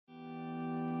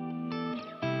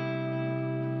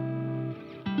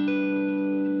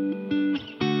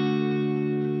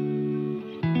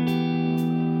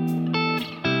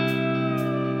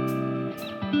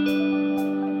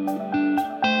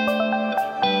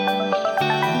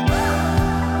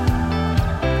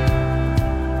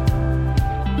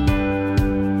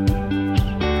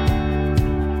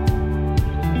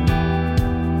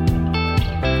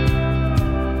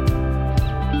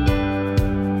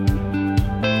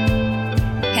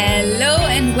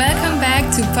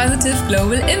Positive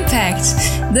Global Impact,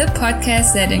 the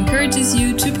podcast that encourages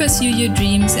you to pursue your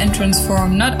dreams and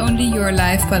transform not only your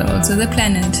life but also the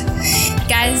planet.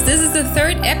 Guys, this is the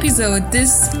third episode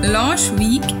this launch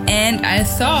week, and I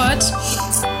thought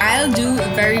I'll do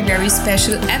a very, very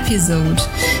special episode.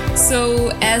 So,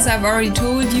 as I've already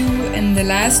told you in the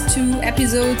last two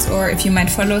episodes, or if you might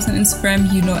follow us on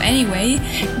Instagram, you know anyway,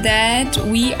 that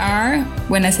we are,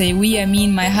 when I say we, I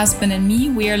mean my husband and me,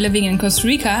 we are living in Costa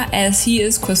Rica as he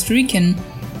is Costa Rican.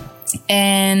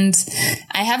 And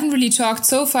I haven't really talked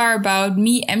so far about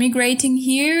me emigrating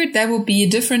here. That will be a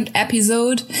different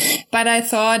episode. But I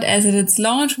thought as it's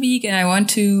launch week and I want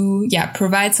to,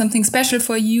 provide something special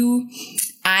for you,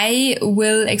 I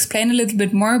will explain a little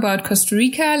bit more about Costa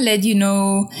Rica, let you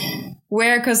know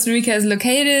where Costa Rica is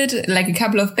located, like a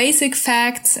couple of basic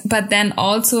facts. But then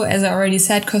also, as I already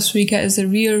said, Costa Rica is a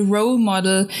real role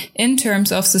model in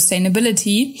terms of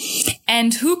sustainability.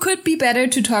 And who could be better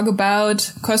to talk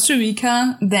about Costa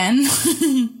Rica than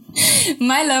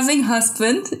my loving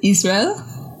husband, Israel,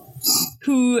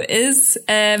 who is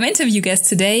my interview guest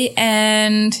today.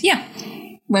 And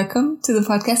welcome to the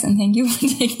podcast and thank you for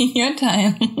taking your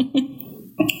time.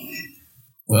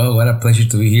 Well, what a pleasure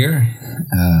to be here.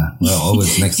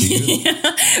 Always next to you.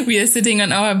 We are sitting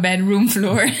on our bedroom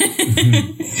floor.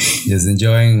 Just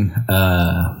enjoying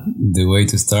the way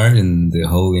to start and the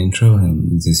whole intro.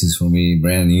 And this is for me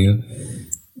brand new,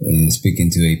 speaking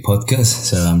to a podcast.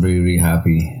 So I'm really, really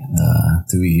happy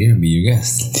to be here and be your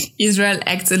guest. Israel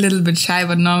acts a little bit shy,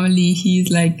 but normally he's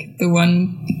like the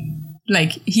one...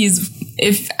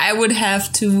 if I would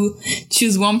have to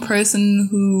choose one person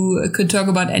who could talk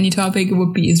about any topic, it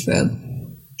would be Israel.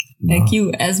 Wow. Like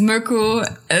you, as Mirko,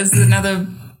 as another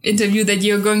interview that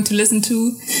you're going to listen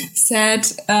to, said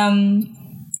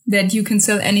that you can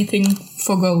sell anything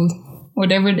for gold,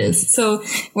 whatever it is. So,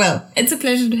 it's a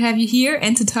pleasure to have you here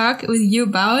and to talk with you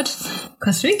about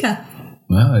Costa Rica.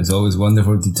 Well, it's always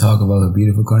wonderful to talk about a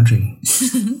beautiful country.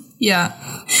 Yeah.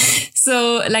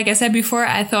 So, like I said before,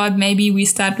 I thought maybe we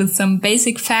start with some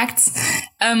basic facts,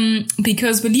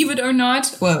 because believe it or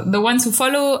not, the ones who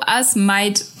follow us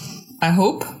might, I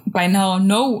hope, by now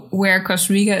know where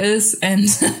Costa Rica is and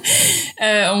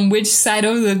on which side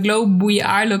of the globe we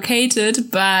are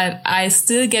located, but I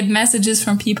still get messages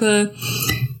from people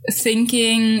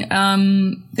thinking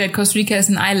that Costa Rica is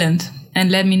an island, and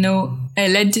let me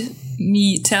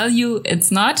tell you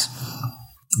it's not.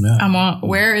 Yeah. Amor,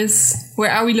 where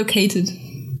are we located?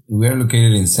 We are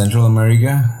located in Central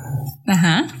America.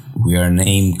 Uh-huh. We are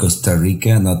named Costa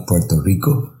Rica, not Puerto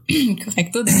Rico.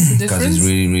 Correcto, that's the difference. Because it's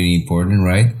really, really important,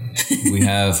 right? We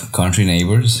have country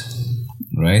neighbors,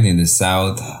 right? In the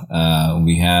south,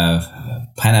 we have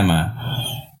Panama.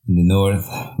 In the north,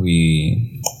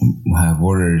 we have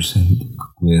borders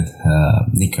with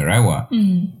Nicaragua.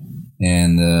 Mm-hmm.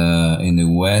 And in the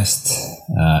west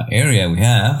area, we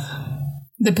have...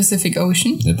 the Pacific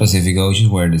Ocean. The Pacific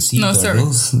Ocean, where the sea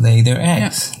turtles lay their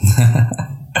eggs. Yeah.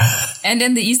 And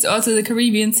in the east, also the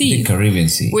Caribbean Sea. The Caribbean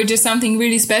Sea. Which is something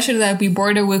really special that we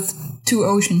border with two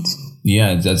oceans.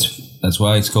 Yeah, that's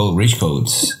why it's called Rich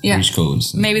Coast. Yeah. Rich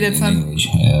Coast. Maybe that's in not... English.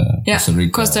 Costa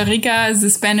Rica. Costa Rica is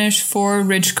the Spanish for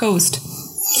Rich Coast.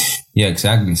 Yeah,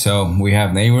 exactly. So we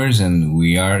have neighbors and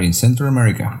we are in Central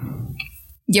America.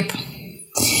 Yep.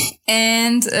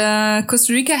 And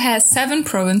Costa Rica has 7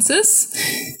 provinces,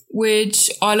 which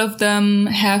all of them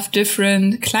have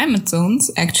different climate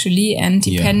zones, actually. And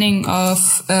depending of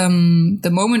the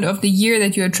moment of the year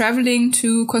that you're traveling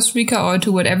to Costa Rica or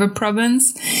to whatever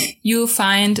province, you'll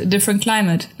find a different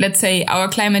climate. Let's say our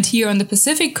climate here on the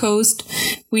Pacific coast,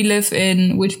 we live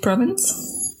in which province?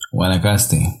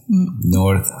 Guanacaste,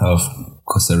 north of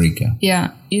Costa Rica.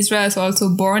 Yeah. Israel is also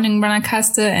born in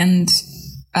Guanacaste, and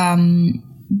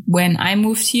when I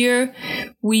moved here,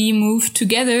 we moved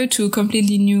together to a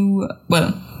completely new,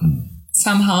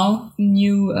 somehow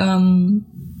new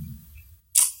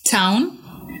town,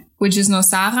 which is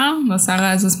Nosara.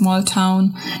 Nosara is a small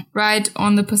town right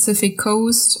on the Pacific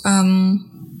coast. Yeah,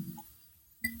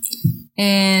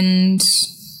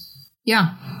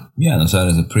 Nosara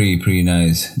is a pretty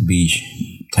nice beach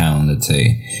town, let's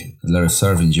say. A lot of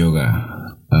surf and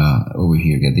yoga over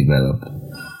here get developed.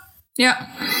 Yeah.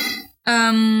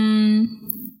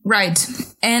 Right.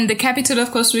 And the capital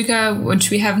of Costa Rica,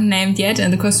 which we haven't named yet,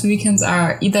 and the Costa Ricans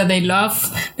are either they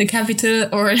love the capital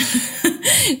or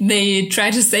they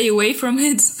try to stay away from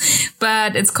it.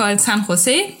 But it's called San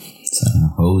Jose.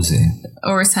 San Jose.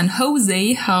 Or San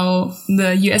Jose, how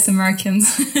the US Americans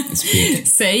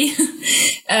say.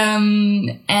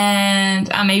 And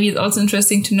maybe it's also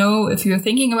interesting to know if you're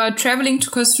thinking about traveling to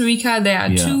Costa Rica, there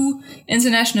are two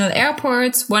international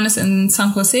airports. One is in San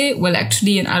Jose, well,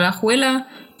 actually in Alajuela,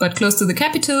 but close to the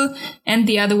capital. And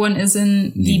the other one is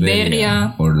in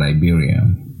Liberia. Or Liberia.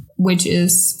 Which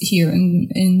is here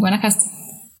in Guanacaste.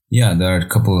 Yeah, there are a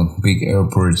couple of big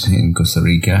airports in Costa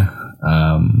Rica.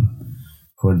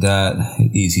 For that,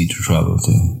 easy to travel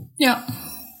to. Yeah.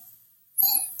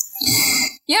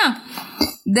 Yeah.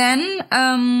 Then,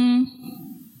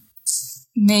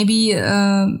 maybe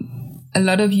a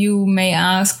lot of you may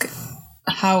ask,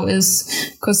 how is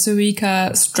Costa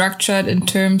Rica structured in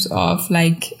terms of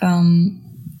like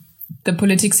the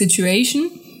political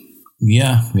situation?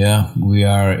 Yeah. We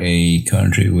are a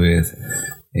country with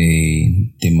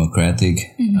a democratic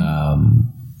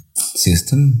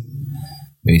system.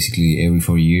 Basically, every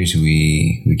 4 years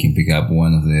we can pick up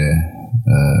one of the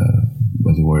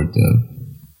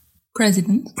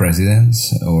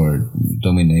presidents or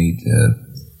dominate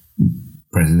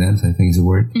presidents, I think is the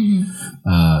word.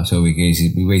 Mm-hmm. So we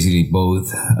basically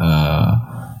both,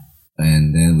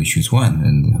 and then we choose one,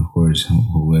 and of course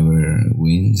whoever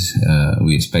wins,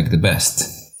 we expect the best.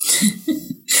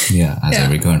 As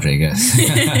every country, I guess.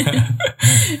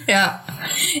 Yeah.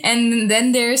 And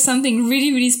then there's something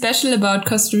really, really special about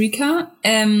Costa Rica,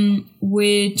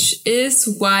 which is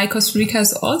why Costa Rica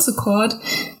is also called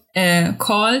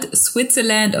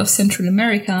Switzerland of Central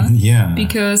America. Yeah.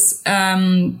 Because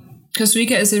Costa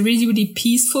Rica is a really, really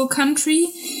peaceful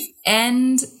country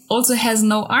and also has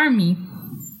no army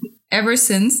ever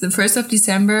since the 1st of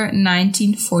December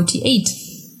 1948.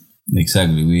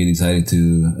 Exactly. We decided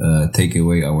to take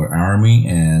away our army,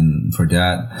 and for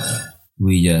that,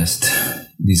 we just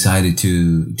decided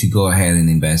to go ahead and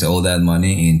invest all that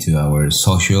money into our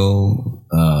social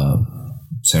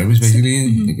service, basically,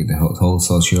 mm-hmm. the whole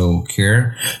social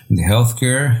care, the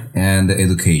healthcare, and the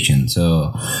education.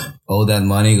 So all that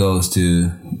money goes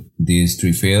to these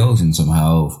three fields, and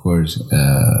somehow, of course,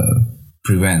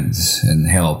 prevents and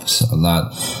helps a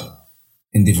lot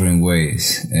in different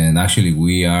ways. And actually,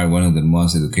 we are one of the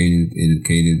most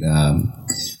educated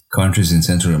countries in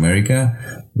Central America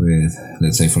with,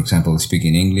 let's say, for example,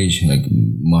 speaking English. Like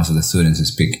most of the students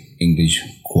speak English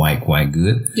quite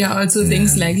good. Yeah, also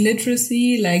things like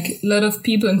literacy, like a lot of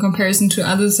people in comparison to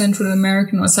other Central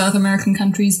American or South American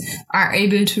countries are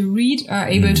able to read, are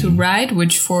able to write,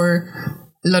 which for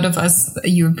a lot of us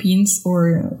Europeans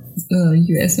or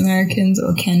US Americans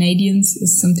or Canadians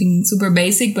is something super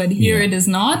basic, but here it is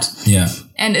not. Yeah.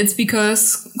 And it's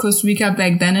because Costa Rica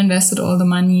back then invested all the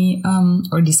money,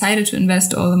 or decided to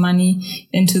invest all the money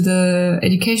into the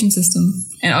education system.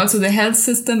 And also the health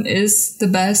system is the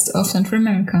best of Central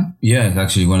America. Yeah, it's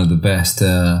actually one of the best.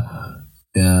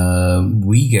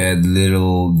 We get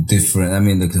little different. I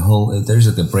mean, like there's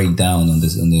like a breakdown on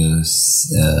this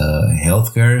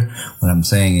healthcare. What I'm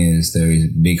saying is there is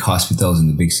big hospitals in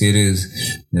the big cities.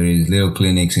 There is little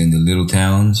clinics in the little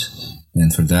towns,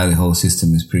 and for that, the whole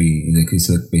system is it's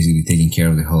basically taking care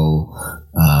of the whole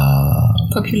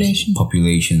population,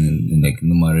 and like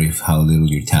no matter how little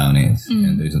your town is,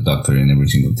 and there's a doctor in every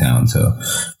single town. So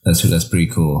that's pretty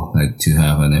cool. Like to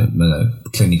have a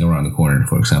clinic around the corner,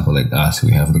 for example, like us,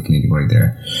 we have the clinic right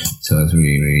there. So it's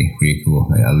really, really, really cool.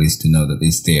 Like, at least to know that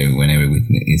it's there whenever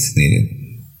it's needed.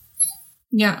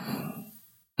 Yeah.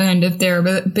 And if there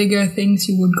are bigger things,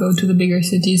 you would go to the bigger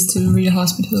cities, to the real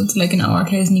hospitals, like in our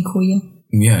case, Nicoya.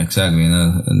 Yeah, exactly.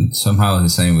 And somehow it's the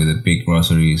same with the big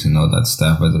groceries and all that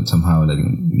stuff, but somehow like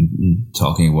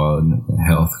talking about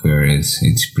healthcare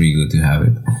it's pretty good to have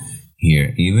it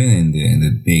here. Even in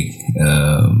the big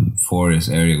forest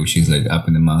area, which is like up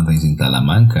in the mountains in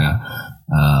Talamanca,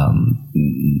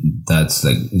 that's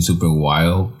like super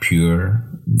wild, pure.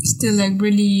 Still like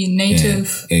really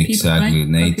native exactly,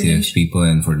 people, right? Native Population. people,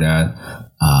 and for that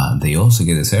they also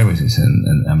get the services,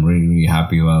 and I'm really, really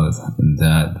happy about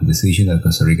that decision that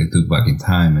Costa Rica took back in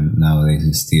time, and nowadays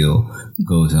it still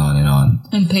goes on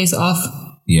and pays off.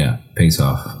 Yeah, pays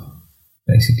off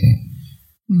basically.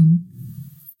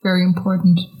 Very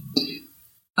important.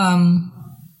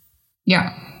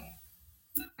 Yeah,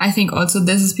 I think also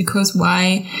this is because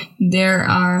why there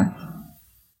are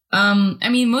I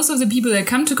mean, most of the people that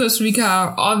come to Costa Rica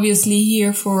are obviously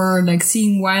here for like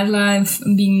seeing wildlife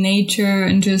and being nature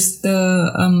and just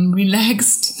the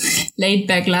relaxed,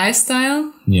 laid-back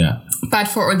lifestyle. Yeah. But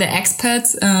for the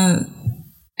expats,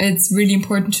 it's really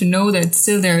important to know that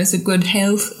still there is a good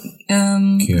health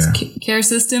care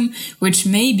system, which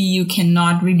maybe you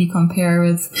cannot really compare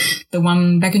with the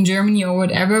one back in Germany or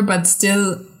whatever, but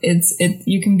still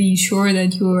you can be sure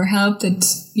that you're helped, that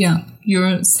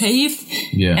you're safe.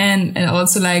 Yeah. And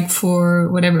also like for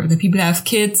whatever, the people have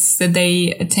kids, that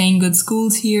they attain good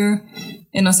schools here.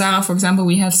 In Nosara, for example,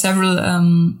 we have several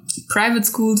private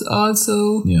schools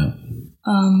also. Yeah.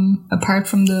 Apart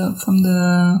from the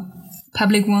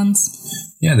public ones.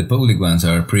 Yeah, the public ones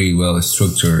are pretty well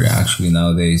structured. Actually,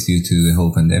 nowadays, due to the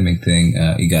whole pandemic thing,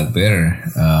 it got better.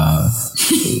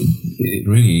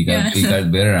 It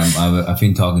got better. I've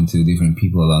been talking to different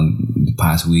people on the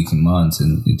past weeks and months,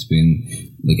 and it's been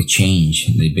like a change.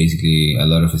 A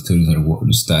lot of students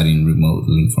are studying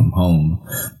remotely from home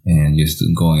and just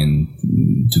going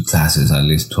to classes at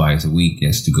least twice a week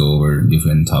just to go over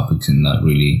different topics and not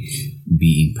really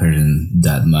be in person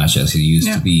that much as it used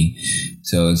to be.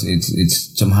 So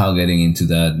it's somehow getting into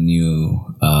that new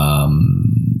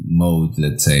mode,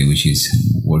 let's say, which is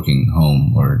working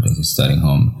home or just studying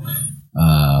home.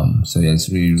 So yeah, it's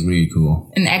really, really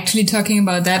cool. And actually talking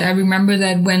about that, I remember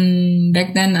that when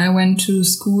back then I went to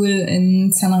school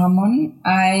in San Ramon,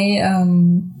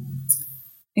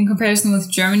 in comparison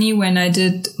with Germany, when I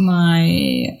did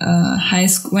my high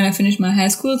school, when I finished my high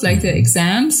school, like the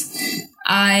exams,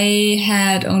 I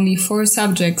had only 4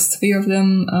 subjects, 3 of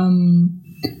them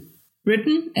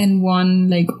written and 1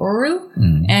 like oral.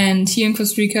 And here in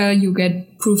Costa Rica, you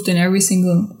get proofed in every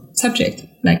single subject.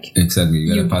 Like exactly,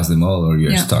 you gotta pass them all or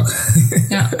you're stuck.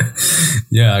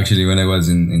 Yeah, actually, when I was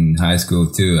in high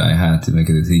school too, I had to make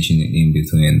a decision in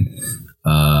between.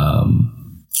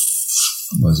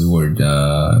 What's the word?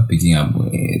 Picking up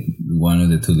one of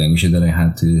the 2 languages that I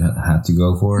had to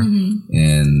go for,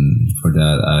 and for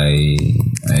that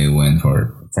I went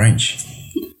for French.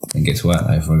 And guess what?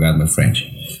 I forgot my French.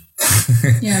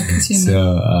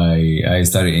 So I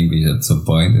studied English at some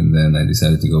point, and then I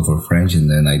decided to go for French, and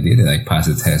then I did it. I passed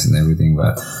the test and everything,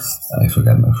 but I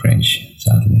forgot my French,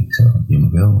 sadly. So je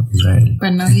m'appelle Israel.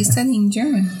 But now you're studying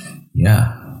German.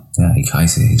 Yeah, ich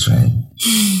heiße Israel.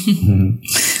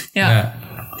 Yeah.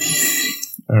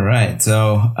 All right.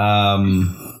 So,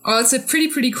 it's a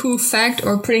pretty cool fact,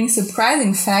 or pretty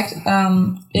surprising fact,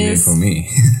 is for me.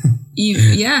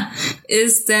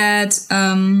 Is that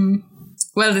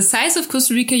the size of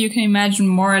Costa Rica, you can imagine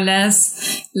more or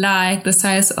less like the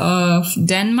size of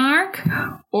Denmark,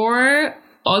 or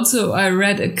also I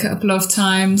read a couple of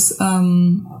times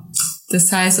the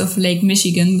size of Lake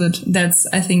Michigan, but that's,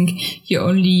 I think you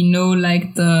only know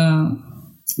like the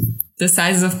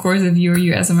sizes, of course, if you're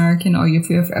US American or if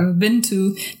you've ever been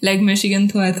to Lake Michigan.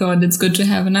 So I thought it's good to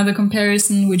have another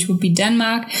comparison, which would be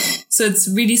Denmark. So it's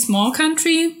a really small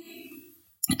country.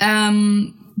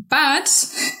 But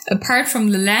apart from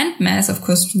the landmass of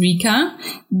Costa Rica,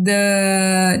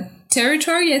 the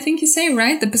territory, I think you say,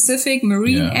 right? The Pacific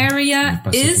Marine area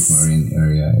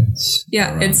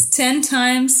it's 10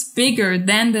 times bigger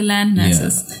than the land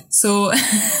masses. Yeah. So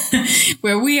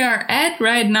where we are at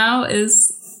right now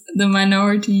is the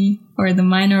minority or the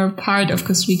minor part of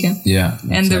Costa Rica. Yeah,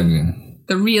 and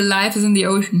the real life is in the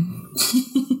ocean.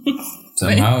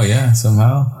 Somehow.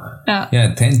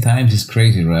 Yeah, 10 times is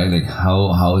crazy, right? Like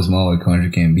how small a country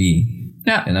can be.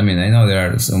 Yeah. And I mean, I know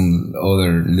there are some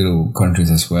other little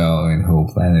countries as well in the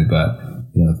whole planet, but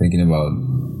thinking about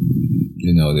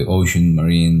the ocean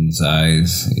marine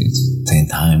size, it's 10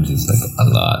 times. It's like a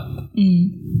lot.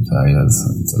 Sorry,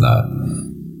 it's a lot.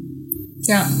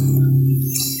 Yeah.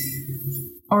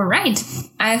 All right.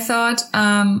 I thought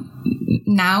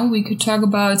now we could talk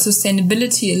about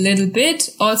sustainability a little bit,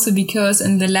 also because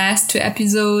in the last 2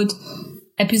 episodes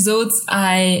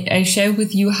I shared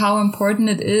with you how important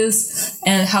it is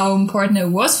and how important it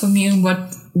was for me, and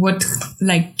what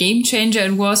like game changer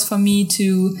it was for me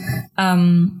to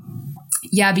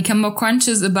become more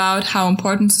conscious about how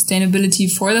important sustainability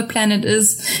for the planet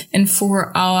is and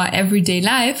for our everyday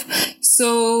life.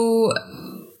 So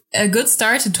a good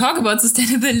start to talk about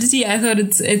sustainability, I thought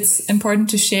it's important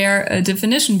to share a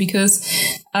definition, because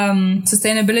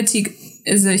sustainability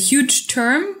is a huge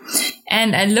term,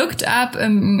 and I looked up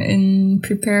in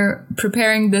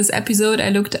preparing this episode. I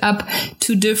looked up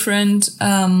 2 different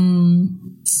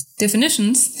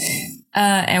definitions,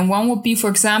 And one would be, for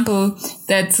example,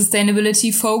 that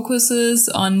sustainability focuses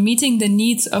on meeting the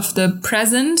needs of the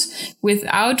present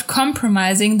without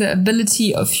compromising the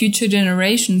ability of future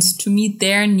generations to meet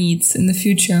their needs in the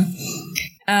future.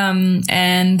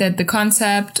 And that the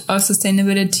concept of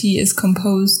sustainability is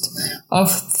composed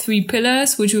of 3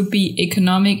 pillars, which would be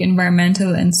economic,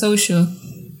 environmental, and social.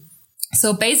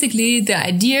 So basically, the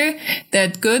idea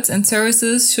that goods and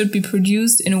services should be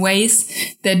produced in ways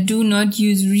that do not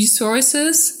use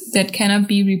resources that cannot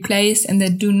be replaced and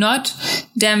that do not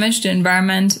damage the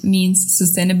environment means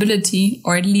sustainability,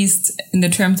 or at least in the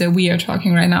terms that we are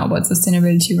talking right now about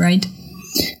sustainability, right?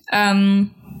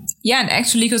 And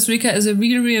actually Costa Rica is a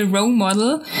real role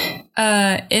model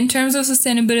in terms of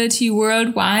sustainability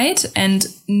worldwide and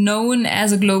known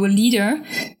as a global leader.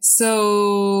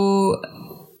 So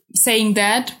saying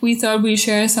that, we thought we'd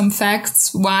share some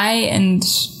facts why and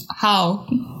how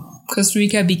Costa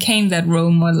Rica became that role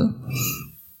model.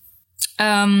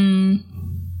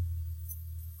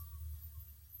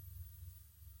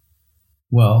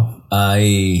 Well,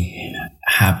 I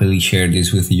happily share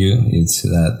this with you. It's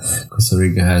that Costa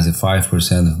Rica has a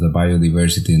 5% of the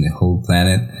biodiversity in the whole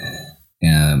planet.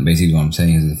 And basically what I'm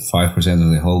saying is that 5%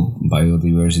 of the whole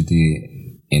biodiversity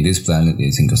in this planet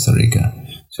is in Costa Rica.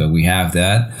 So we have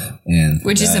that.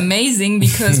 Which is amazing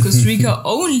because Costa Rica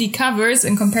only covers,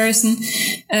 in comparison,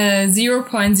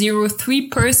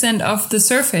 0.03% of the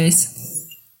surface.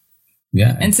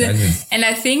 Yeah, and exactly. And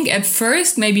I think at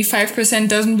first maybe 5%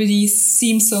 doesn't really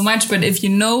seem so much, but if you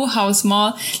know how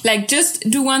small, like just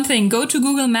do one thing, go to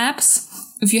Google Maps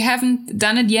if you haven't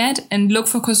done it yet and look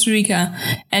for Costa Rica,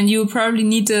 and you'll probably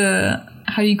need to,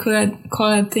 how do you call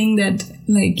that thing that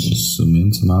like zoom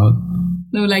in, zoom out?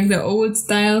 No, like the old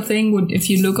style thing would, if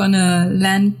you look on a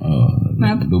land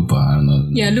map. Lupa, I don't know.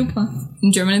 Yeah, Lupa.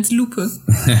 In German, it's Lupe.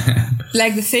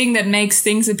 Like the thing that makes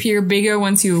things appear bigger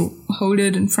once you hold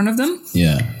it in front of them.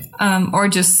 Yeah. Or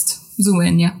just zoom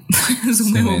in, yeah.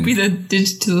 zoom in will be the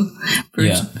digital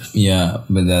version. Yeah,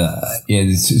 but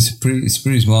it's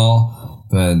pretty small.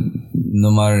 But no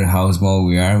matter how small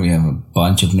we are, we have a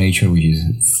bunch of nature, which is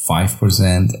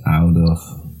 5% out of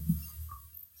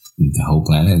the whole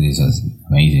planet. Is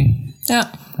amazing.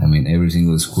 Yeah. I mean, every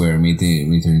single square meter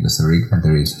in Costa Rica,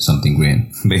 there is something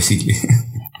green, basically.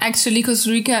 Actually, Costa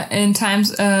Rica, in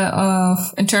terms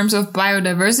of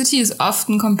biodiversity, is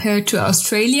often compared to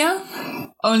Australia.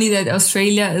 Only that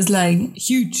Australia is like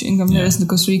huge in comparison to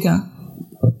Costa Rica,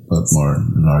 but more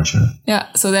larger. Yeah,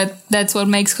 so that's what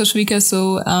makes Costa Rica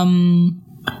so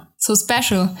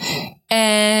special.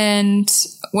 And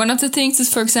one of the things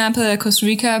is, for example, that Costa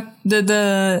Rica,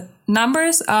 the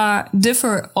numbers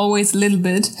differ always a little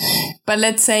bit, but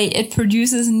let's say it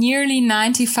produces nearly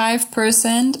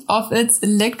 95% of its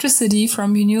electricity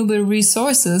from renewable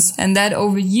resources, and that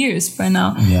over years by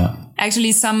now. Yeah.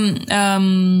 Actually, some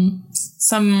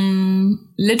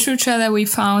literature that we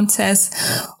found says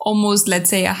almost, let's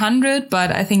say 100,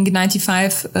 but I think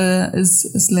 95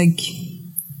 is like,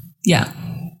 yeah.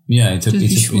 Yeah, it's a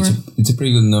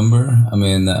pretty good number. I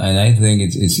mean, and I think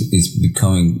it's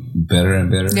becoming better and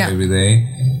better every day.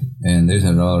 And there's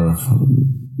a lot of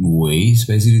ways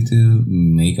basically to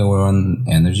make our own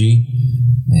energy.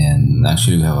 And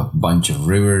actually, we have a bunch of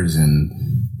rivers, and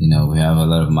we have a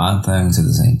lot of mountains at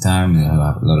the same time. We have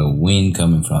a lot of wind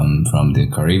coming from the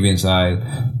Caribbean side,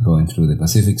 going through the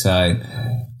Pacific side.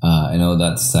 And all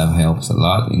that stuff helps a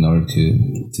lot in order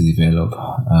to develop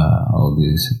all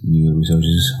these new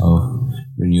resources of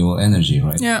renewable energy,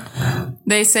 right? Yeah.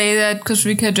 They say that Costa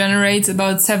Rica generates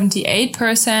about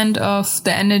 78% of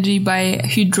the energy by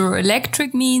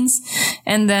hydroelectric means,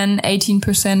 and then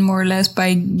 18% more or less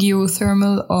by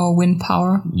geothermal or wind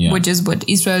power, which is what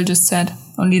Israel just said.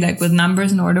 Only like with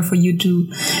numbers in order for you to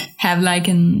have like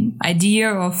an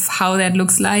idea of how that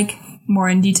looks like more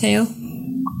in detail.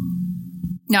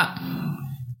 Yeah.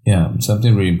 Yeah,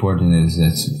 something really important is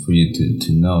that for you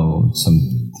to know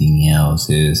something else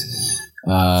is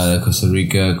Costa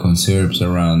Rica conserves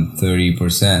around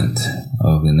 30%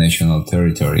 of the national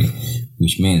territory,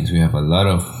 which means we have a lot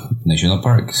of national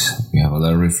parks, we have a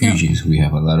lot of refuges, we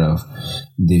have a lot of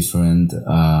different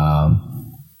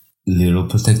little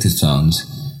protected zones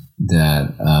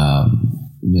that,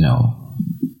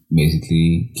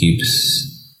 basically keeps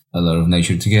a lot of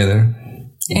nature together.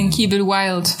 And keep it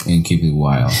wild.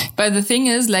 But the thing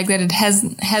is, like, that it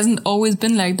hasn't always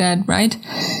been like that, right?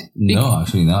 No,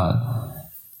 actually not.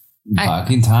 Back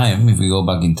in time, if we go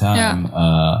back in time,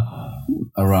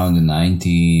 around the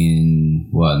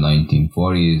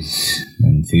 1940s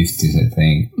and 50s, I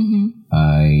think,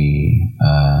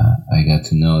 I got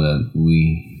to know that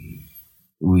we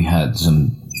had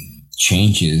some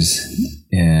changes,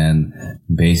 and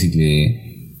basically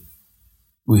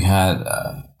we had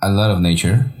a lot of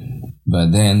nature,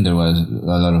 but then there was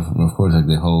a lot of course, like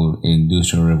the whole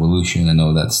industrial revolution and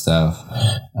all that stuff.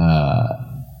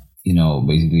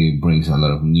 Basically brings a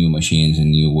lot of new machines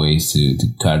and new ways to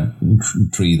cut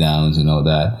tree downs and all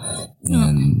that,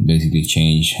 and basically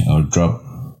change or drop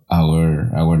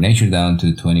our nature down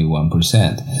to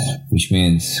 21%, which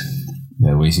means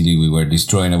that basically we were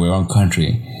destroying our own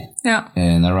country. Yeah.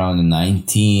 And around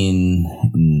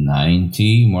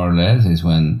 1990, more or less, is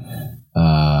when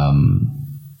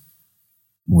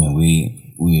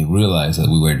we realized that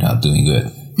we were not doing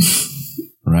good.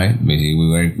 Right? Basically,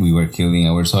 we were killing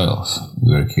our soils.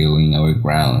 We were killing our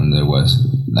ground. There was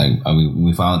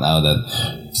we found out that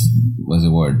was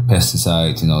the word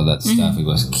pesticides and all that stuff. It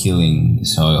was killing the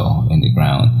soil and the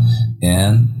ground,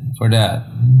 and for that,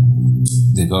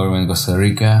 the government of Costa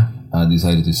Rica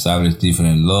decided to establish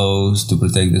different laws to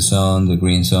protect the zone, the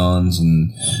green zones,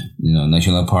 and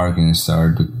national park, and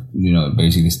start to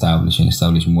basically establish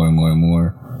more and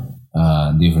more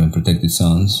different protected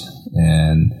zones,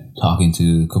 and talking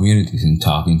to communities and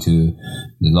talking to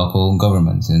the local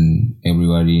governments, and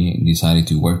everybody decided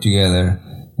to work together,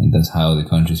 and that's how the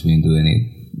country's been doing it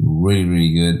really,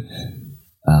 really good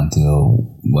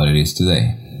until what it is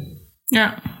today.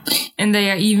 Yeah, and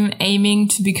they are even aiming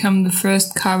to become the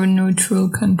first carbon neutral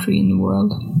country in the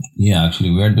world. Yeah,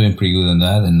 actually, we are doing pretty good on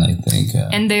that, and I think...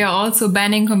 and they are also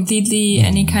banning completely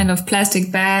any kind of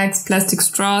plastic bags, plastic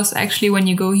straws. Actually, when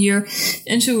you go here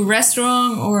into a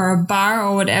restaurant or a bar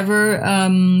or whatever,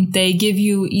 they give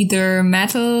you either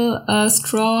metal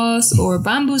straws or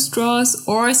bamboo straws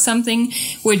or something,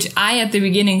 which I at the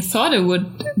beginning thought it would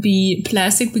be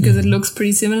plastic because it looks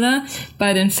pretty similar,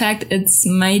 but in fact it's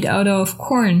made out of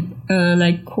corn,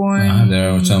 like corn.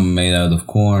 There are some made out of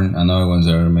corn, and other ones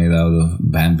are made out of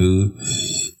bamboo.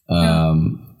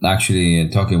 Actually,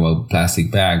 talking about plastic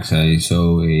bags, I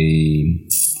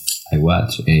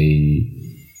watched an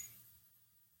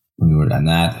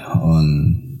ad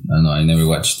on, I don't know, I never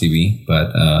watched TV,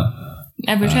 but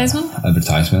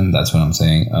advertisement, that's what I'm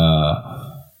saying,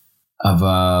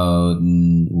 about,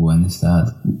 when is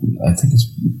that? I think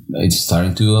it's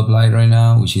starting to apply right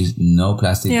now, which is no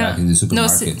plastic bag in the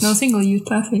supermarkets. No single-use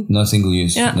plastic. No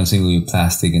single-use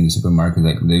plastic in the supermarket.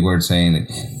 Like they were saying,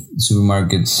 like,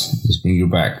 supermarkets, just bring your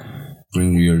bag.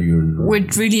 Bring your...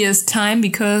 Which really is time,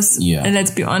 because,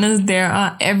 let's be honest, there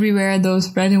are everywhere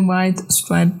those red and white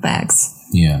striped bags.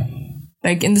 Yeah.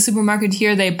 Like in the supermarket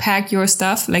here, they pack your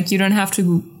stuff. Like you don't have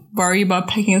to worry about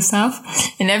packing stuff.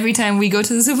 And every time we go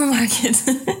to the supermarket,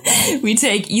 we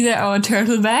take either our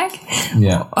turtle bag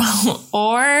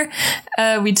or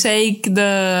we take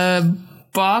the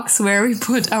box where we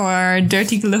put our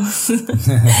dirty clothes,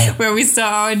 where we store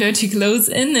our dirty clothes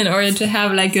in order to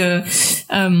have like a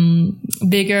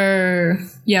bigger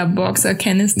box or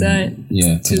canister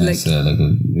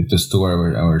to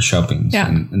store our shopping,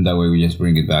 and that way we just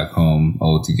bring it back home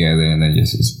all together and then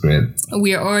just spread.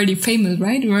 We are already famous,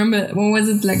 right? Remember, when was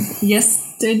it, like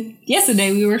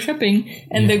yesterday we were shopping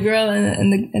and the girl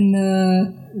and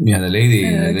the lady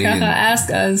Kaja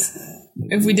asked us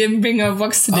if we didn't bring our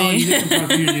box today. Oh, you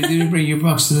didn't bring your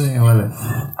box today?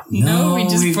 No, we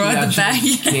just brought the bag.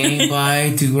 Came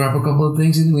by to grab a couple of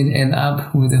things and we end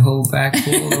up with a whole bag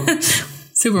full of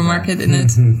supermarket in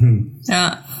it.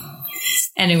 Yeah.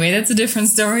 Anyway, that's a different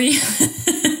story.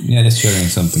 Just sharing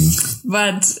something.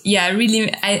 But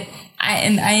really, I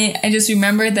just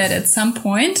remember that at some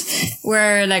point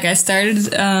where I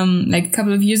started a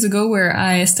couple of years ago, where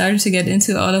I started to get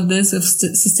into all of this of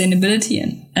sustainability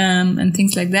and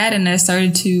things like that, and I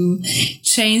started to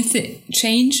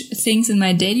change things in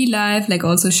my daily life, like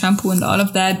also shampoo and all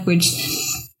of that, which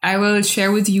I will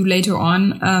share with you later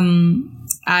on.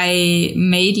 I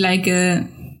made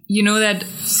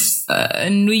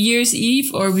New Year's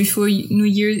Eve, or before New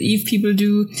Year's Eve, people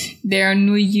do their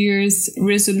New Year's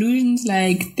resolutions,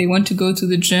 like they want to go to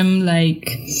the gym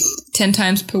 10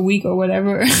 times per week or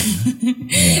whatever.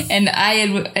 And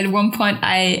at one point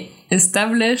I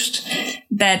established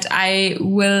that I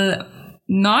will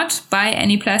not buy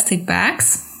any plastic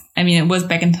bags. I mean, it was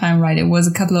back in time, right? It was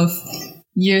a couple of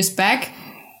years back.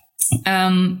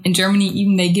 In Germany,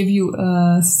 even they give you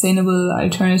a sustainable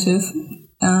alternative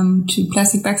to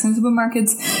plastic bags in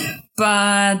supermarkets.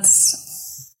 But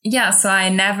so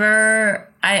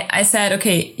I said,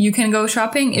 okay, you can go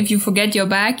shopping. If you forget your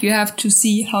bag, you have to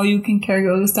see how you can carry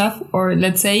all the stuff. Or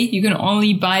let's say you can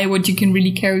only buy what you can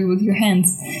really carry with your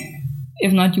hands.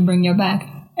 If not, you bring your bag.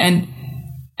 And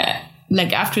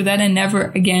after that, I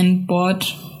never again bought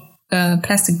a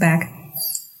plastic bag.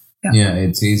 Yeah,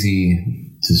 it's easy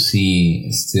to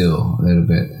see still a little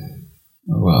bit.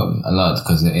 Well, a lot,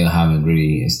 because they haven't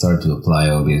really started to apply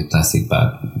all these plastic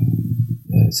bag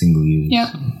single use.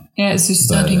 Yeah, it's just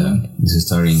starting. This is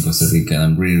starting in Costa Rica, and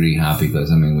I'm really, really happy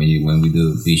because I mean, when we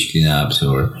do beach cleanups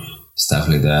or stuff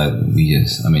like that,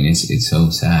 it's so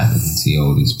sad to see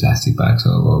all these plastic bags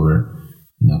all over,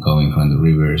 coming from the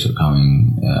rivers or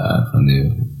coming from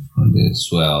the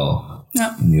swell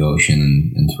in the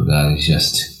ocean, and for that it's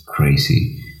just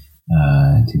crazy.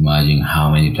 To imagine how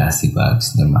many plastic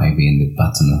bags there might be in the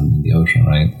bottom of the ocean,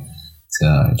 right?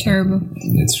 So terrible.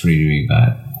 It's really, really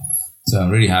bad. So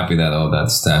I'm really happy that all that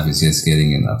stuff is just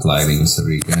getting applied in Costa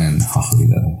Rica, and hopefully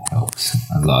that helps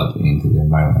a lot into the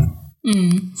environment.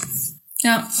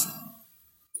 Yeah.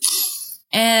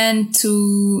 And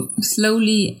to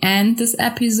slowly end this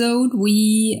episode,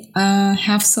 we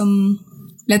have some,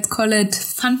 let's call it,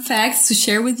 fun facts to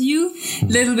share with you. A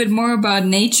little bit more about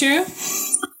nature.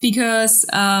 Because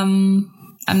I'm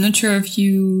not sure if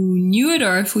you knew it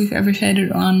or if we've ever shared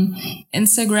it on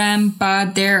Instagram,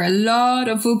 but there are a lot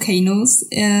of volcanoes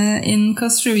in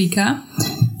Costa Rica.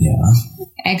 Yeah.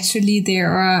 Actually,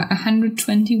 there are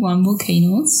 121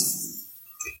 volcanoes,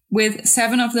 with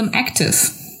 7 of them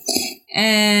active.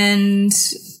 And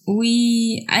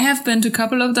I have been to a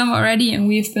couple of them already, and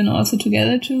we've been also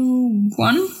together to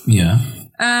one. Yeah.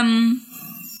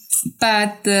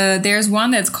 But there's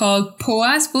one that's called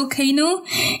Poás volcano,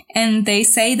 and they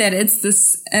say that it's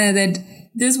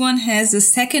this one has the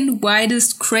second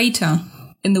widest crater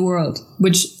in the world,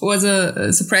 which was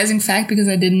a surprising fact because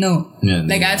I didn't know. Yeah,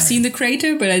 I've seen the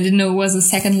crater, but I didn't know it was the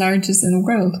second largest in the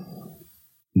world.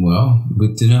 Well,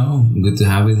 good to know. Good to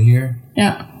have it here.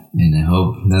 Yeah. And I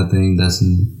hope that thing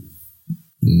doesn't,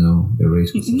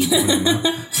 erase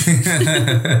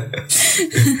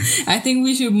I think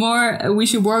we should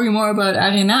worry more about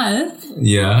Arenal.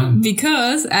 Yeah.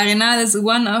 Because Arenal is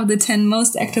one of the 10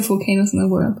 most active volcanoes in the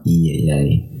world. Yeah.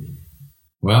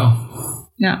 Well.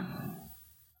 Yeah.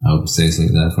 I hope it stays like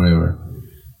that forever.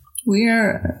 We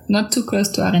are not too close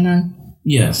to Arenal.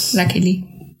 Yes. Luckily.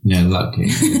 Yeah, lucky.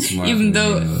 Even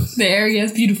though the area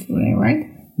is beautiful there, right?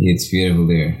 It's beautiful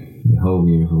there. The whole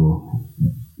beautiful.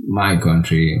 My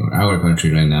country, or our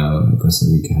country right now, Costa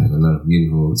Rica, has a lot of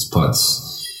beautiful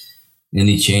spots. And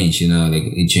it changed,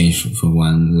 it changed from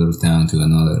one little town to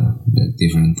another. Like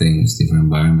different things, different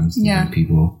environments, different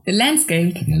people. The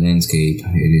landscape.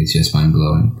 It is just mind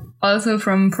blowing. Also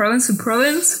from province to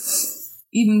province,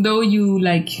 even though you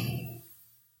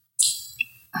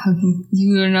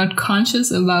you are not conscious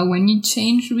about when you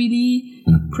change really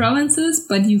provinces,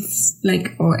 but you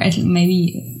or at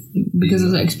maybe because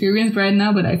of the experience right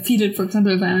now, but I feel it, for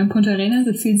example, if I'm in Punta Arenas,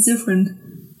 it feels different.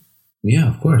 Yeah,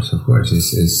 of course.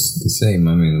 It's the same.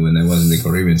 I mean, when I was in the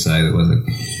Caribbean side, it was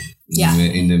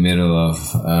in the middle of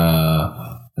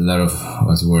a lot of,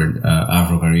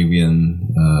 Afro-Caribbean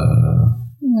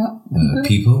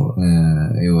people.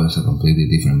 It was a completely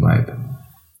different vibe.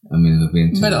 I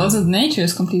mean, but also the nature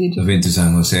is completely different. I've been to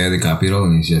San Jose, the capital,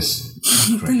 and it's just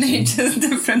the nature is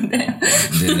different there.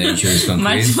 The nature is concrete.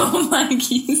 Much more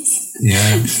monkeys.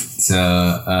 Yeah. So,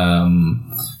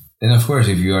 and of course,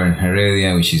 if you are in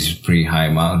Heredia, which is pretty high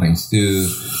mountains too,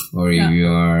 or if you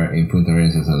are in Punta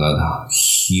Arenas, there's a lot of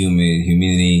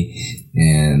humidity,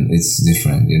 and it's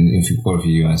different. And if you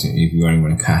are in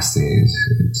Guanacaste,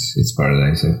 it's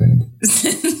paradise, I think.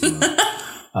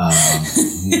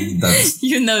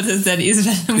 You noticed that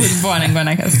Israel was born in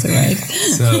Guanacaste, right?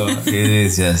 So it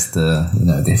is just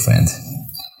different.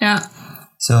 Yeah.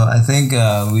 So I think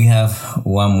we have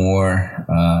one more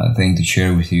thing to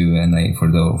share with you, and for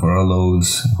all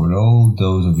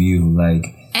those of you who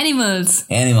like animals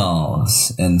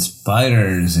and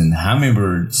spiders and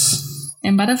hummingbirds.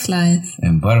 And butterflies.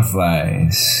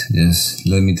 Just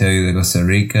let me tell you that Costa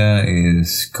Rica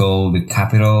is called the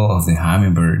capital of the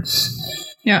hummingbirds.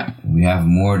 Yeah. We have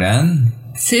more than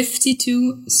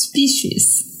 52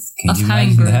 species of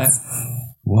hummingbirds. That?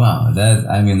 Wow,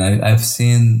 I've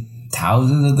seen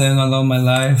thousands of them along my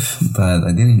life, but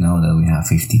I didn't know that we have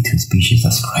 52 species.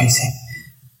 That's crazy.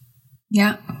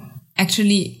 Yeah.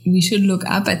 Actually, we should look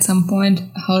up at some point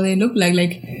how they look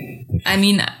like. I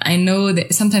know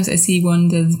that sometimes I see one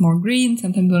that's more green,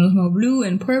 sometimes one is more blue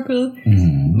and purple.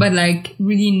 Mm-hmm. But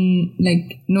really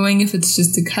knowing if it's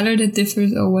just the color that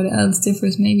differs or what else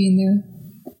differs maybe in their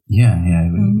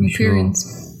appearance.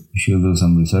 We should do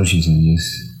some researches and just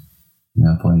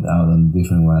point out on the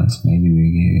different ones. Maybe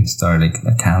we can start a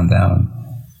countdown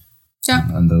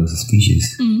on those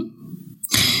species. Mm-hmm.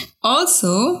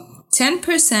 Also,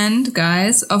 10%,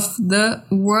 guys, of the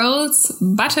world's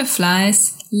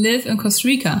butterflies live in Costa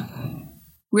Rica.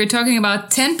 We're talking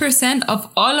about 10% of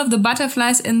all of the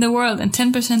butterflies in the world, and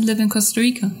 10% live in Costa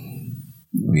Rica.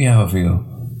 We have a few.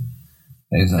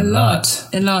 There's a lot.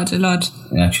 A lot.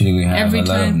 Actually, we have a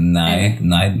lot of night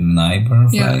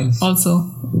butterflies. Yeah,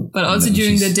 also. But also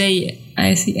during the day,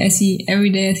 I see every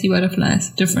day I see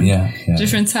butterflies. Different.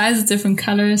 Different sizes, different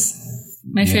colors.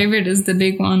 My favorite is the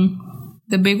big one.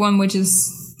 The big one, which is...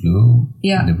 Blue?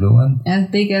 Yeah. The blue one? As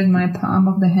big as my palm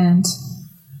of the hand.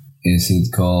 Is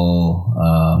it called...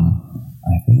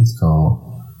 I think it's called...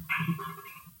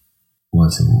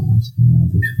 What's the name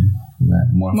of this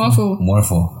one?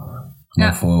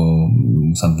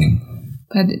 Morpho something.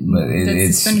 But that's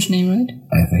the Spanish name, right?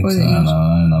 I think so. I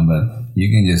don't know. But you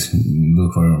can just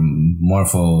look for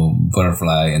Morpho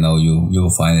butterfly, you'll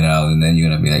find it out, and then you're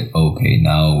gonna be like, okay,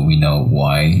 now we know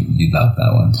why you love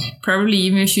that one. Probably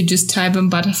even if you just type in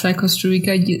butterfly Costa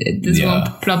Rica, this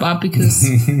won't plop up because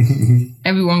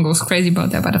everyone goes crazy about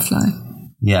that butterfly.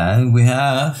 Yeah, and we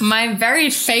have... My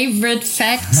very favorite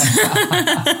fact.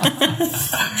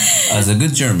 As a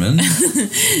good German.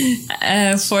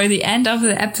 For the end of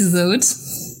the episode.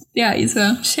 Yeah,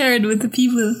 Isa, share it with the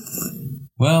people.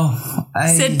 Well,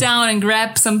 Sit down and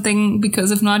grab something,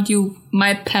 because if not, you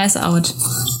might pass out.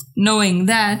 Knowing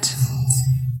that...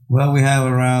 Well, we have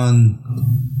around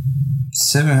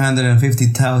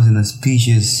 750,000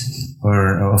 species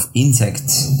of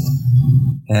insects.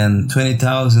 And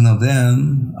 20,000 of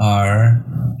them are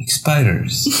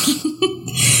spiders.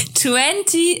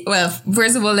 20. Well,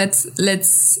 first of all, let's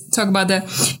talk about the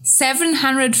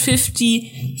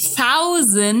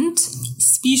 750,000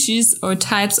 species or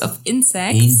types of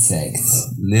insects.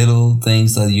 Insects, little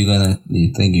things that you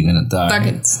think you're gonna die.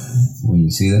 Bugs when you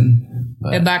see them.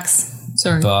 Bugs.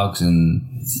 Sorry. Bugs and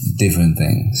different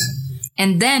things.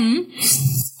 And then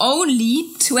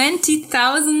only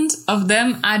 20,000 of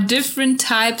them are different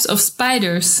types of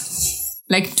spiders.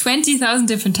 Like 20,000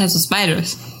 different types of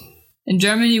spiders. In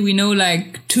Germany, we know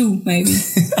like 2, maybe.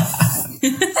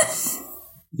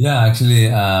 Yeah, actually,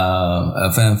 a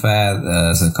fun fact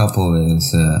as a couple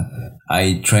is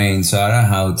I trained Sarah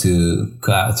how to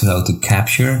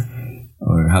capture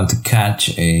or how to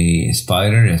catch a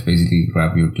spider. It's basically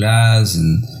grab your glass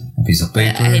and a piece of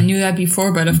paper. I knew that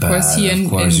before, but of course here in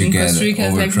Costa Rica it's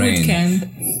like boot camp.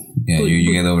 Yeah,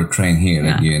 you get overtrained here.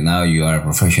 Yeah. Like now you are a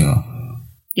professional.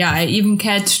 Yeah, I even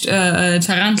catched a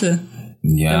tarantel that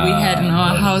we had in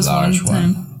our house one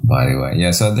time. By the way,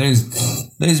 yeah. So there's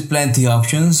plenty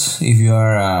options if you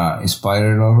are a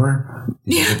spider lover.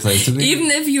 It's a good place to be.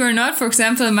 Even if you are not, for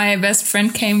example, my best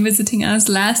friend came visiting us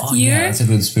last year. Yeah, it's a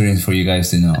good experience for you guys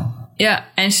to know. Yeah,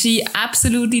 and she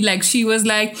absolutely, she was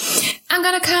like, I'm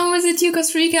gonna come visit you,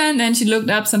 Costa Rica. And then she looked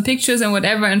up some pictures and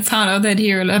whatever and found out that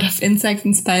here are a lot of insects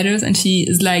and spiders. And she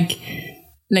is like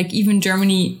even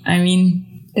Germany, I mean,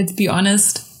 let's be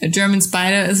honest, a German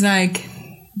spider is like...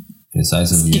 The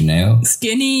size of your nail?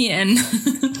 Skinny and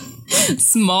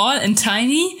small and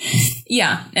tiny.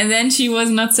 Yeah, and then she was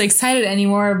not so excited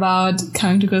anymore about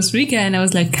coming to Costa Rica. And I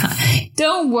was like,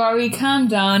 don't worry, calm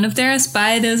down. If there are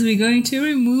spiders, we're going to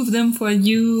remove them for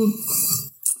you.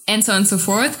 And so on and so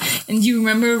forth. And you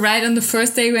remember right on the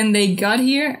first day when they got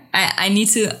here, I need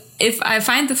to... If I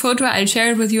find the photo, I'll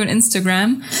share it with you on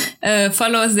Instagram.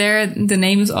 Follow us there. The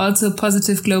name is also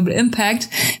Positive Global Impact.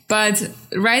 But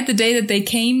right the day that they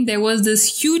came, there was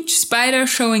this huge spider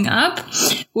showing up,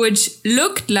 which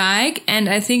looked like, and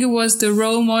I think it was the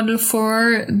role model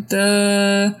for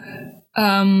the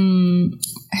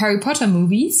Harry Potter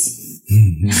movies.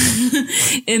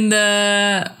 In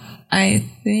the, I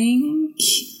think,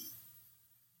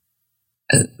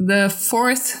 the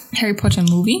 4th Harry Potter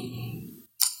movie,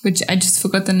 which I just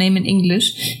forgot the name in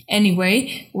English.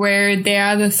 Anyway, where there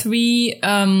are the 3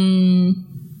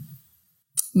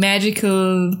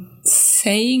 magical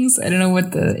sayings. I don't know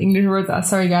what the English words are.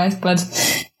 Sorry, guys. But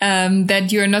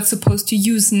that you're not supposed to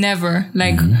use never.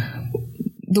 Like,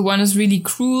 the one is really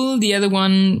cruel. The other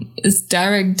one is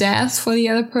direct death for the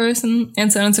other person.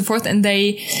 And so on and so forth. And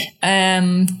they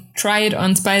try it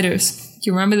on spiders.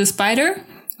 You remember the spider?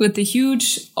 With the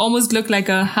huge, almost look like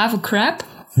half a crab.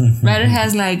 Right, it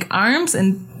has like arms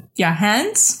and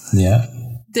hands. Yeah.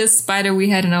 This spider we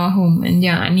had in our home, and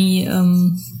and he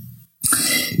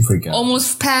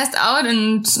almost passed out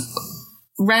and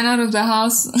ran out of the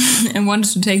house and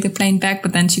wanted to take the plane back,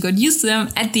 but then she got used to them.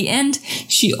 At the end,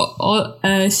 she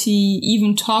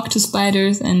even talked to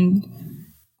spiders, and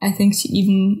I think she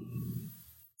even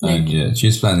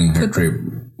she's planning her trip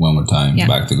one more time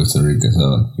back to Costa Rica,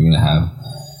 so you're gonna have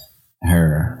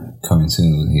her coming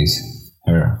soon with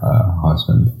her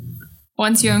husband.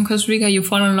 Once you're in Costa Rica, you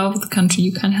fall in love with the country.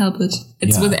 You can't help it.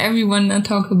 It's with everyone I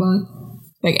talk about.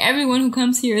 Like everyone who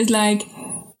comes here is like,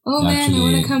 oh man, I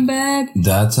want to come back.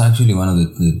 That's actually one of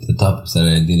the topics that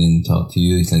I didn't talk to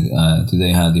you. It's like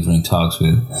today I had different talks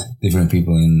with different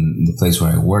people in the place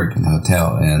where I work, in the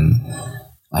hotel, and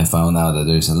I found out that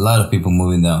there's a lot of people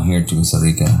moving down here to Costa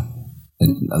Rica.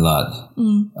 A lot.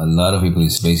 A lot of people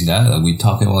is basically that. We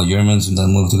talking about Germans that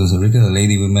moved to Costa Rica. The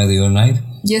lady we met the other night.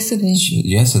 Yesterday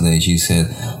she said,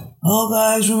 "Oh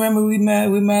guys, remember we met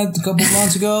a couple of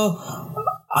months ago.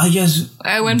 I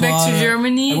went back to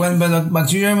Germany.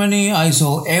 I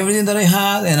sold everything that I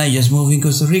had, and I just moved in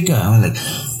Costa Rica." I was like,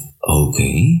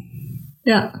 "Okay,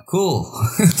 yeah, cool."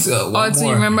 So also,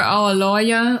 you remember our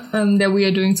lawyer that we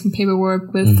are doing some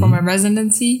paperwork with for my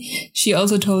residency? She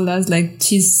also told us like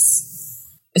she's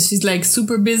like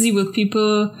super busy with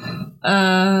people,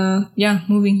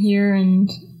 moving here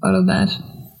and all of that.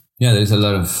 Yeah, there's a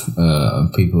lot of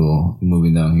people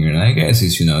moving down here, and I guess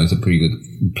it's a pretty good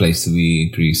place to be,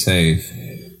 pretty safe.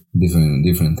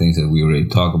 Different things that we already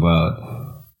talk about,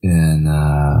 and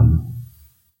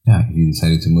if you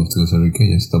decided to move to Costa Rica,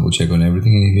 just double check on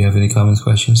everything. And if you have any comments,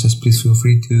 questions, just please feel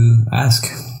free to ask.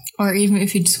 Or even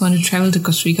if you just want to travel to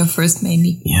Costa Rica first,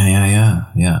 maybe. Yeah.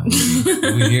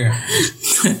 We're here.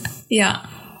 Yeah.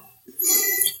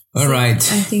 All right.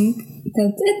 I think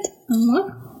that's it.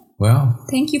 Well,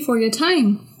 thank you for your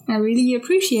time. I really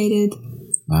appreciate it.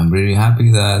 I'm really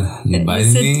happy that you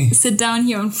invited me. Sit down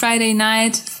here on Friday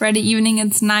evening.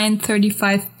 It's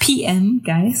 9:35 p.m.,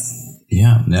 guys.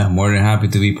 Yeah, more than happy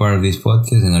to be part of this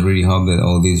podcast, and I really hope that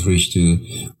all this reach to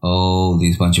all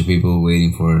these bunch of people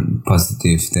waiting for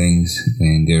positive things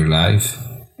in their life.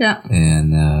 Yeah.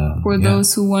 And for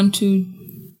those who want to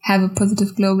have a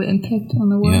positive global impact on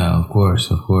the world. Yeah, of course.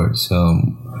 So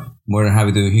more than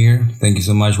happy to be here. Thank you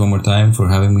so much one more time for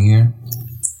having me here.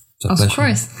 Of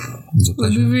course. It's a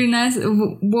pleasure. It would be really nice. It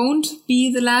won't be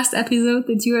the last episode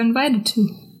that you are invited to.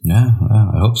 Yeah,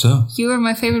 I hope so. You are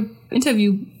my favorite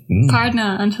interview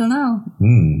partner until now.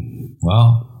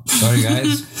 Well, sorry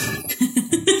guys.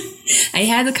 I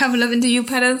had a couple of interview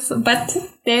partners, but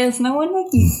there's no one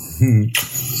like you.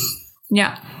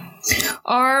 Yeah.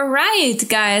 All right,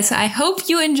 guys. I hope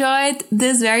you enjoyed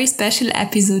this very special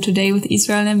episode today with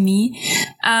Israel and me.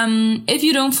 If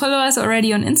you don't follow us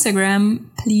already on Instagram,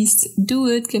 please do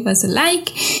it. Give us a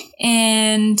like.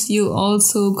 And you're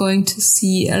also going to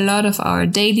see a lot of our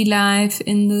daily life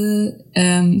in the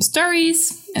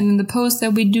stories and in the posts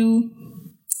that we do.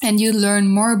 And you'll learn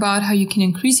more about how you can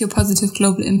increase your positive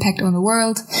global impact on the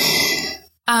world.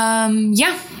 And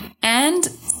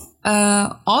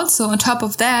also on top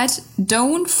of that,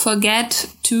 don't forget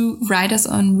to write us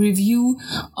on review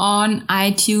on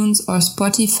iTunes or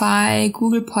Spotify,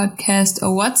 Google Podcast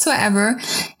or whatsoever.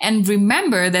 And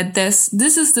remember that this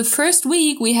is the first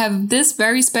week we have this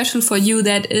very special for you.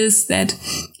 That is that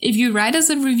if you write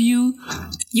us a review,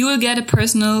 you will get a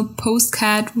personal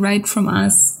postcard right from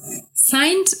us,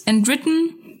 signed and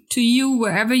written to you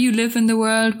wherever you live in the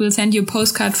world. We'll send you a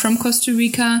postcard from Costa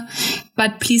Rica,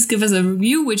 but please give us a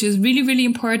review, which is really, really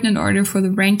important in order for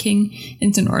the ranking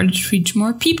and in order to reach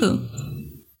more people.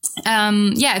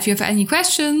 If you have any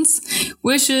questions,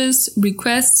 wishes,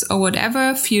 requests, or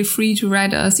whatever, feel free to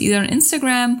write us either on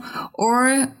Instagram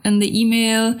or in the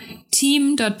email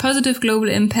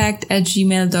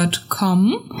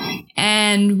team.positiveglobalimpact@gmail.com,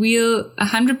 and we'll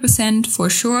 100% for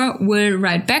sure will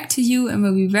write back to you, and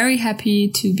we'll be very happy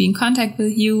to be in contact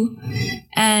with you.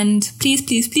 And please,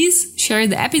 please, please share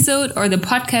the episode or the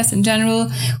podcast in general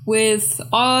with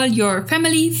all your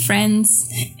family, friends,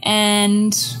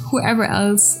 and whoever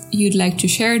else you'd like to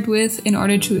share it with in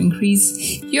order to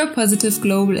increase your positive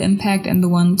global impact and the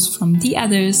ones from the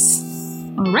others.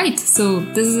 Alright, so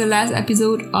this is the last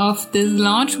episode of this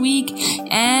launch week,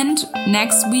 and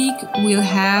next week we'll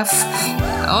have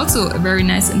also a very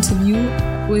nice interview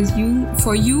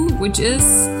for you, which is,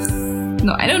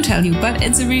 no, I don't tell you, but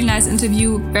it's a really nice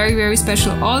interview, very, very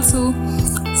special also.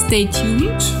 Stay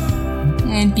tuned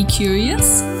and be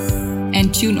curious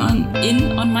and tune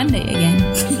in on Monday again.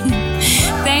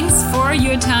 Thanks for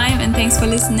your time and thanks for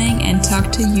listening, and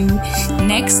talk to you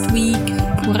next week.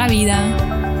 Pura vida.